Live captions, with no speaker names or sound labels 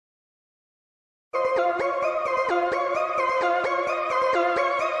You don't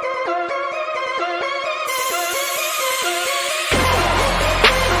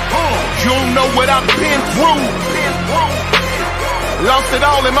know what I've been through. Lost it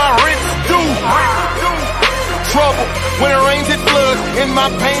all in my rent's due. Trouble when it rains, it floods. In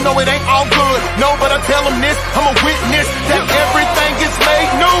my pain, no, it ain't all good. No, but I tell them this, I'm a witness that everything gets made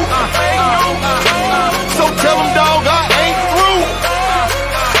new. So tell them, dog, I ain't through.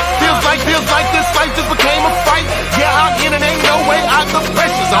 Feels like this life just became a fight. Yeah, I'm in and ain't no way out. The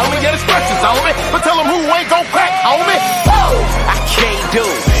pressure's on me, yeah, the stretches on me. But tell them who ain't gon' crack, homie. I can't do.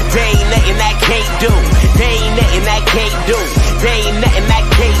 There ain't nothing I can't do. There ain't nothing I can't do. There ain't nothing I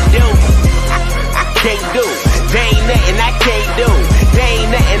can't do. I can't do. There ain't nothing I can't do. There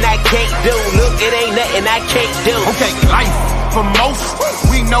ain't nothing I can't do. Look, it ain't nothing I can't do. Okay, life for most,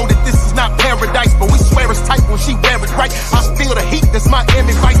 we know that this is not paradise, but we swear it's tight when she wear it right. I feel the heat, that's my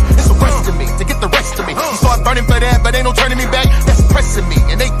enemy vice. It's arresting me to get the rest of me. You start burning for that, but ain't no turning me back. That's pressing me,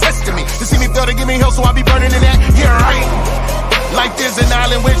 and they testing me to see me fail to give me hell, so I be burning in that. Yeah, right. Life is an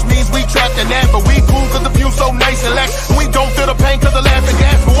island, which means we trapped in that. But we cool cause the view so nice and lax. We don't feel the pain cause the laughing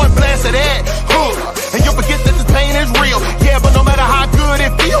gas. For one blast of that, and you'll forget that this pain is real. Yeah, but no matter how good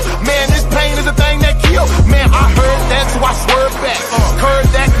it feels, man, this pain is the thing that kills. Man, I heard that, so I swerved back.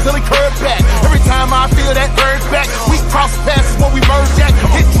 Curved that until it curved back. Every time I feel that urge back, we cross paths when we merge at.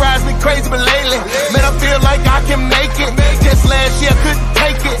 It drives me crazy, but lately, man, I feel like I can make it. Just last year, I couldn't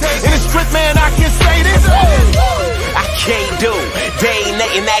take it. In the street, man, I can say this. I can't do. There ain't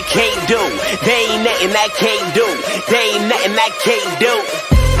nothing I can't do. There ain't nothing I can't do. There ain't nothing I can't do.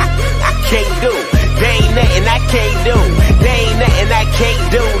 I can't do. There ain't nothing I can't do. There ain't nothing I can't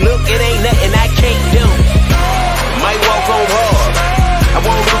do. Look, it ain't nothing I can't do. Might walk on hard. I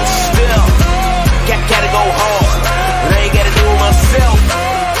won't go still. Gotta go hard. But I ain't gotta do it myself.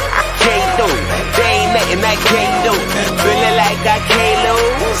 I can't do. There ain't nothing I can't do. Feeling like I can't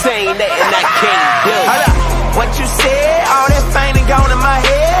lose. Ain't nothing I can't do. What you said, all that fame and gone in my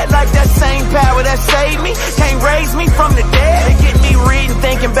head. Like that same power that saved me can't raise me from the dead. It get me reading,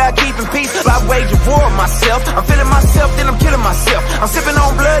 thinking about keeping peace. I wage a war on myself. I'm feeling myself, then I'm killing myself. I'm sipping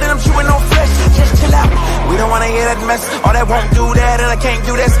on blood and I'm chewing on flesh. Just chill out, we don't wanna hear that mess. All that won't do that and I can't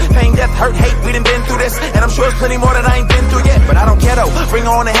do this. Pain, death, hurt, hate, we done been through this. And I'm sure it's plenty more that I ain't been through yet. But I don't care though, bring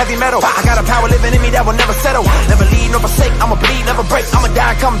on the heavy metal. I got a power living in me that will never settle. Never leave, never forsake, I'ma bleed, never break. I'ma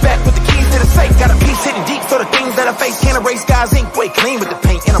die, come back with the keys to the safe. Got a piece hidden deep, so the things that I face can't erase. God's ink, way clean with the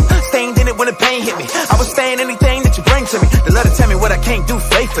paint. And I'm stained in it when the pain hit me. I was staying anything that you bring to me. The letter tell me what I can't do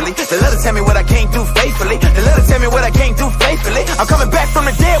faithfully. The letter tell me what I can't do faithfully. The letter tell me what I can't do faithfully. I'm coming back from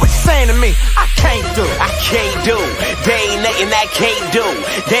the dead, what you saying to me? I can't do. I can't do. There ain't nothing I can't do.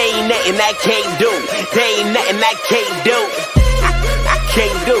 There ain't nothing I can't do. There ain't nothing I can't do. I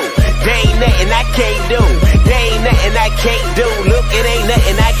can't do. There ain't nothing I can't do. There ain't nothing I can't do. Look, it ain't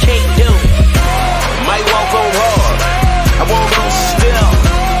nothing I can't do. Might walk on hard. I won't go still.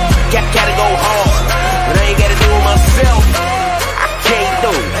 Gotta go hard. But I ain't gotta do it myself. I can't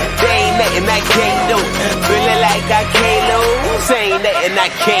do. There ain't nothing I can't do. Feeling like I can't lose. Ain't nothing I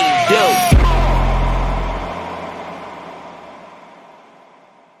can't do.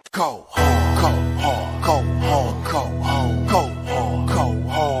 Go hard, go hard, go hard, go hard, go hard, go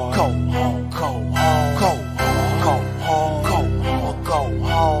hard, go hard, go hard, go hard, go hard, go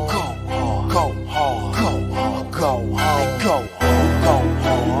hard, go hard, go hard, go hard, go hard, go hard.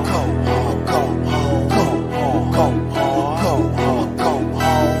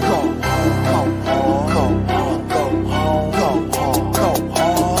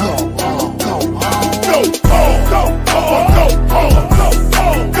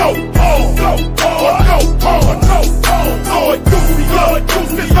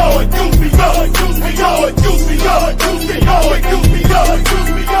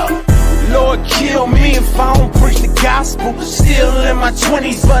 Lord, kill me if I don't preach the gospel. Still in my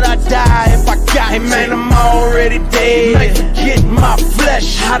 20s, but I die if I got it. Hey man, I'm already dead. Might forget my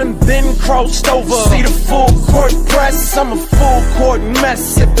flesh. I done been crossed over. See the full court press. I'm a full court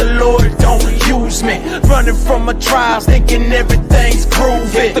mess if the Lord don't use me. Running from my trials, thinking everything's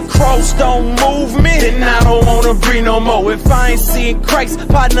groovy. If the cross don't move me, then I don't wanna breathe no more. If I ain't seeing Christ,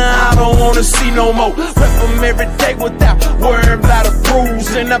 partner, I don't wanna see no more. Rep him every day without worrying about a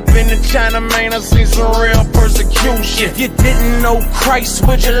bruise. And I've been to China, man, I seen some real persecution. If you didn't know Christ,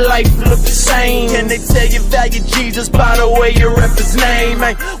 would your life look the same? Can they tell you value Jesus by the way you rep his name?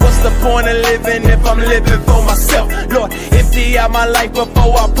 Man, what's the point of living if I'm living for myself? Lord, empty out my life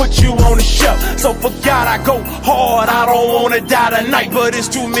before I put you on the shelf. So for God I go hard, I don't wanna die tonight. But it's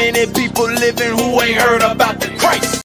too many people living who ain't heard about the Christ.